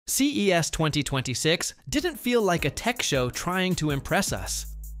CES 2026 didn't feel like a tech show trying to impress us.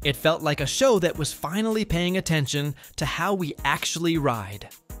 It felt like a show that was finally paying attention to how we actually ride.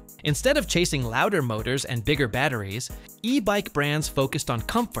 Instead of chasing louder motors and bigger batteries, e-bike brands focused on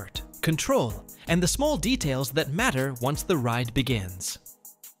comfort, control, and the small details that matter once the ride begins.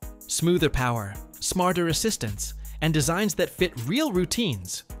 Smoother power, smarter assistance, and designs that fit real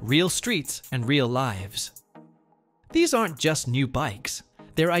routines, real streets, and real lives. These aren't just new bikes.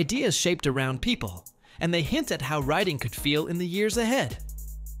 They're ideas shaped around people, and they hint at how riding could feel in the years ahead.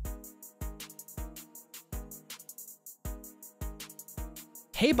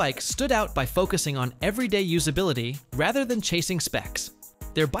 Heybike stood out by focusing on everyday usability rather than chasing specs.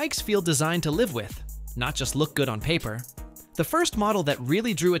 Their bikes feel designed to live with, not just look good on paper. The first model that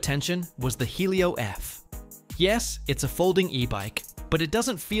really drew attention was the Helio F. Yes, it's a folding e-bike, but it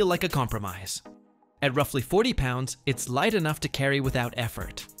doesn't feel like a compromise. At roughly 40 pounds, it's light enough to carry without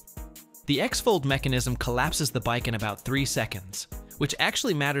effort. The X-Fold mechanism collapses the bike in about 3 seconds, which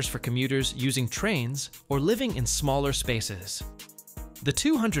actually matters for commuters using trains or living in smaller spaces. The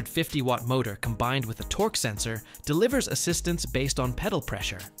 250-watt motor combined with a torque sensor delivers assistance based on pedal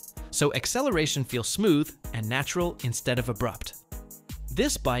pressure, so acceleration feels smooth and natural instead of abrupt.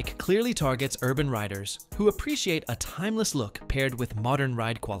 This bike clearly targets urban riders who appreciate a timeless look paired with modern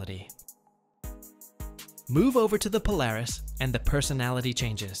ride quality. Move over to the Polaris and the personality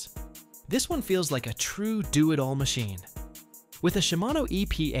changes. This one feels like a true do-it-all machine. With a Shimano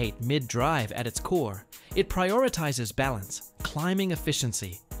EP8 mid-drive at its core, it prioritizes balance, climbing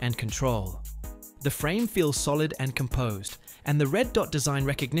efficiency, and control. The frame feels solid and composed, and the red dot design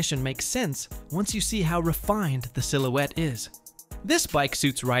recognition makes sense once you see how refined the silhouette is. This bike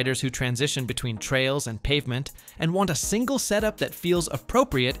suits riders who transition between trails and pavement and want a single setup that feels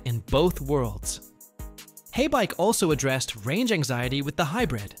appropriate in both worlds. Heybike also addressed range anxiety with the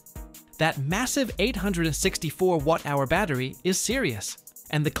hybrid. That massive 864 watt-hour battery is serious,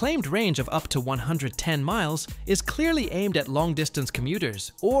 and the claimed range of up to 110 miles is clearly aimed at long-distance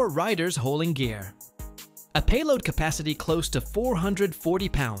commuters or riders hauling gear. A payload capacity close to 440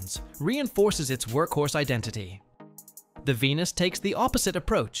 pounds reinforces its workhorse identity. The Venus takes the opposite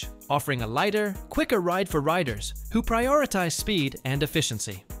approach, offering a lighter, quicker ride for riders who prioritize speed and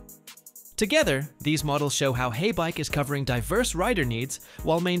efficiency. Together, these models show how Heybike is covering diverse rider needs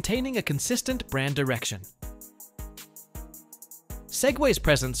while maintaining a consistent brand direction. Segway's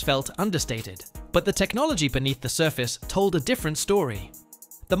presence felt understated, but the technology beneath the surface told a different story.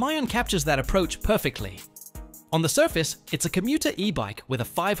 The Mayan captures that approach perfectly. On the surface, it's a commuter e-bike with a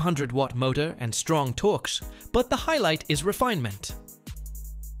 500-watt motor and strong torques, but the highlight is refinement.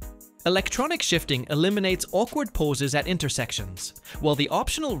 Electronic shifting eliminates awkward pauses at intersections, while the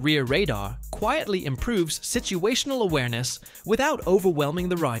optional rear radar quietly improves situational awareness without overwhelming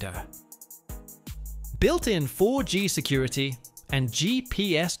the rider. Built-in 4G security and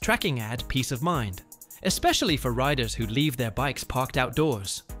GPS tracking add peace of mind, especially for riders who leave their bikes parked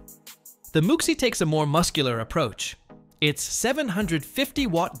outdoors. The Muxi takes a more muscular approach. Its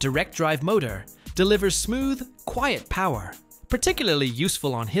 750-watt direct drive motor delivers smooth, quiet power, particularly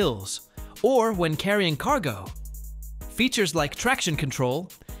useful on hills or when carrying cargo. Features like traction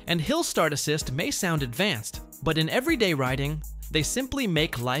control and hill start assist may sound advanced, but in everyday riding, they simply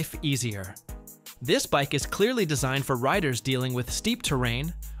make life easier. This bike is clearly designed for riders dealing with steep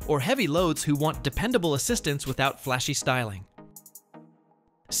terrain or heavy loads who want dependable assistance without flashy styling.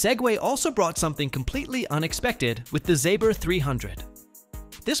 Segway also brought something completely unexpected with the Zaber 300.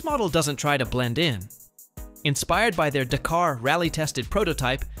 This model doesn't try to blend in. Inspired by their Dakar rally-tested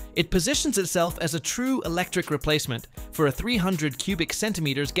prototype, it positions itself as a true electric replacement for a 300 cubic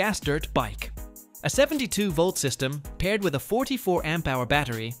centimeters gas dirt bike. A 72-volt system paired with a 44 amp-hour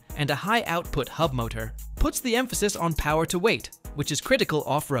battery and a high-output hub motor puts the emphasis on power to weight, which is critical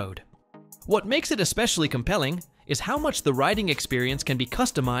off-road. What makes it especially compelling is how much the riding experience can be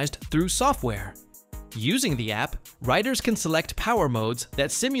customized through software. Using the app, riders can select power modes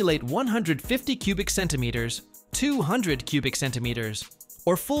that simulate 150 cubic centimeters, 200 cubic centimeters,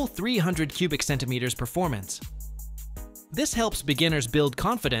 or full 300 cubic centimeters performance. This helps beginners build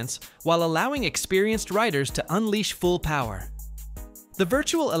confidence while allowing experienced riders to unleash full power. The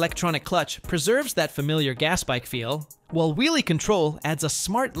virtual electronic clutch preserves that familiar gas bike feel, while wheelie control adds a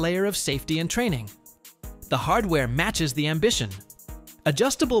smart layer of safety and training. The hardware matches the ambition.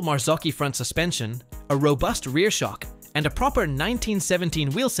 Adjustable Marzocchi front suspension, a robust rear shock, and a proper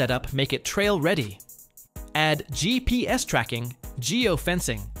 1917 wheel setup make it trail-ready. Add GPS tracking,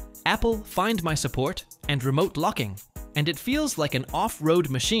 geo-fencing, Apple Find My support, and remote locking, and it feels like an off-road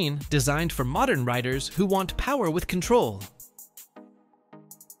machine designed for modern riders who want power with control.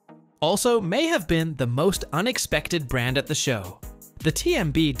 Also may have been the most unexpected brand at the show. The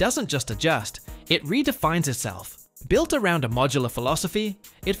TMB doesn't just adjust, it redefines itself. Built around a modular philosophy,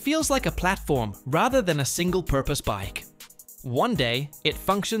 it feels like a platform rather than a single-purpose bike. One day, it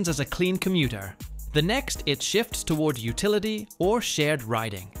functions as a clean commuter. The next, it shifts toward utility or shared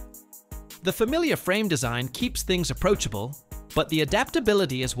riding. The familiar frame design keeps things approachable, but the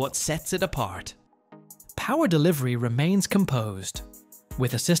adaptability is what sets it apart. Power delivery remains composed.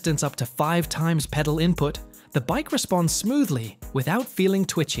 With assistance up to 5 times pedal input, the bike responds smoothly without feeling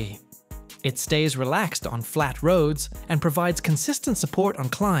twitchy. It stays relaxed on flat roads and provides consistent support on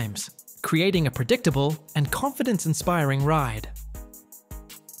climbs, creating a predictable and confidence-inspiring ride.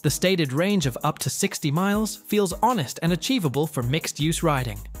 The stated range of up to 60 miles feels honest and achievable for mixed-use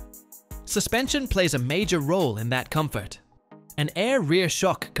riding. Suspension plays a major role in that comfort. An air rear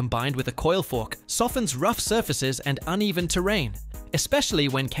shock combined with a coil fork softens rough surfaces and uneven terrain, especially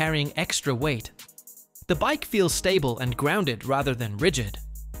when carrying extra weight. The bike feels stable and grounded rather than rigid.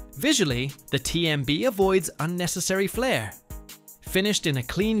 Visually, the TMB avoids unnecessary flare. Finished in a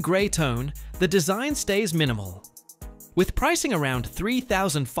clean grey tone, the design stays minimal. With pricing around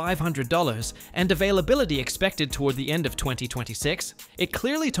 $3,500 and availability expected toward the end of 2026, it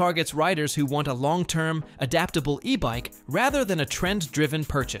clearly targets riders who want a long-term, adaptable e-bike rather than a trend-driven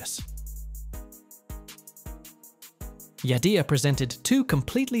purchase. Yadia presented 2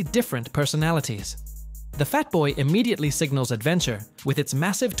 completely different personalities. The Fat Boy immediately signals adventure with its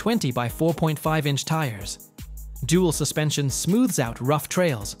massive 20 by 4.5-inch tires. Dual suspension smooths out rough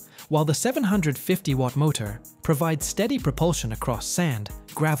trails, while the 750-watt motor provides steady propulsion across sand,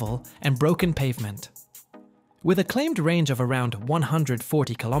 gravel, and broken pavement. With a claimed range of around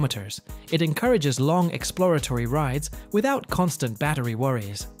 140 kilometers, it encourages long exploratory rides without constant battery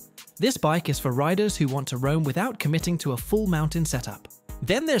worries. This bike is for riders who want to roam without committing to a full mountain setup.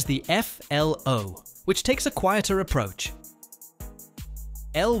 Then there's the FLO, which takes a quieter approach.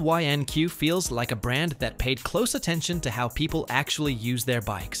 LYNQ feels like a brand that paid close attention to how people actually use their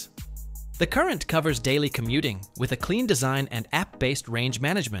bikes. The Current covers daily commuting with a clean design and app-based range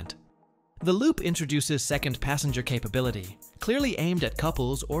management. The Loop introduces second passenger capability, clearly aimed at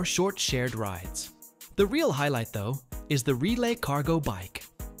couples or short shared rides. The real highlight, though, is the Relay Cargo bike.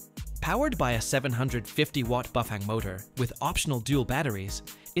 Powered by a 750-watt Bufang motor with optional dual batteries,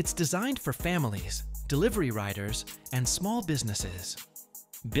 it's designed for families, delivery riders, and small businesses.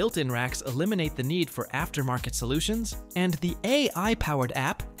 Built-in racks eliminate the need for aftermarket solutions, and the AI-powered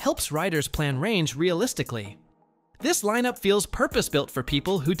app helps riders plan range realistically. This lineup feels purpose-built for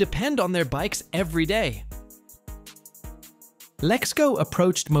people who depend on their bikes every day. Lexco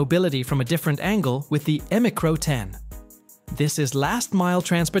approached mobility from a different angle with the Emicro 10. This is last-mile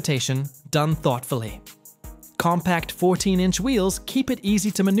transportation done thoughtfully. Compact 14-inch wheels keep it easy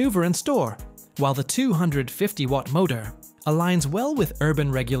to maneuver and store, while the 250-watt motor aligns well with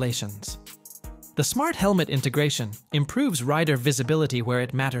urban regulations. The smart helmet integration improves rider visibility where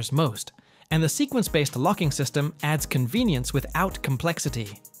it matters most, and the sequence-based locking system adds convenience without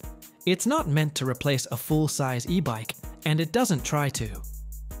complexity. It's not meant to replace a full-size e-bike, and it doesn't try to.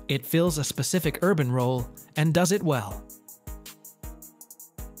 It fills a specific urban role and does it well.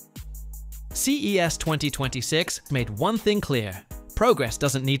 CES 2026 made one thing clear: progress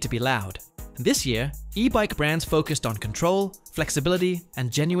doesn't need to be loud. This year, e-bike brands focused on control, flexibility,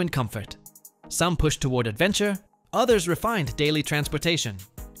 and genuine comfort. Some pushed toward adventure, others refined daily transportation,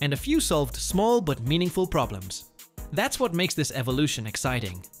 and a few solved small but meaningful problems. That's what makes this evolution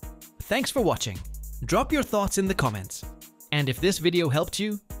exciting. Thanks for watching. Drop your thoughts in the comments. And if this video helped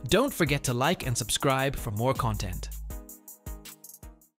you, don't forget to like and subscribe for more content.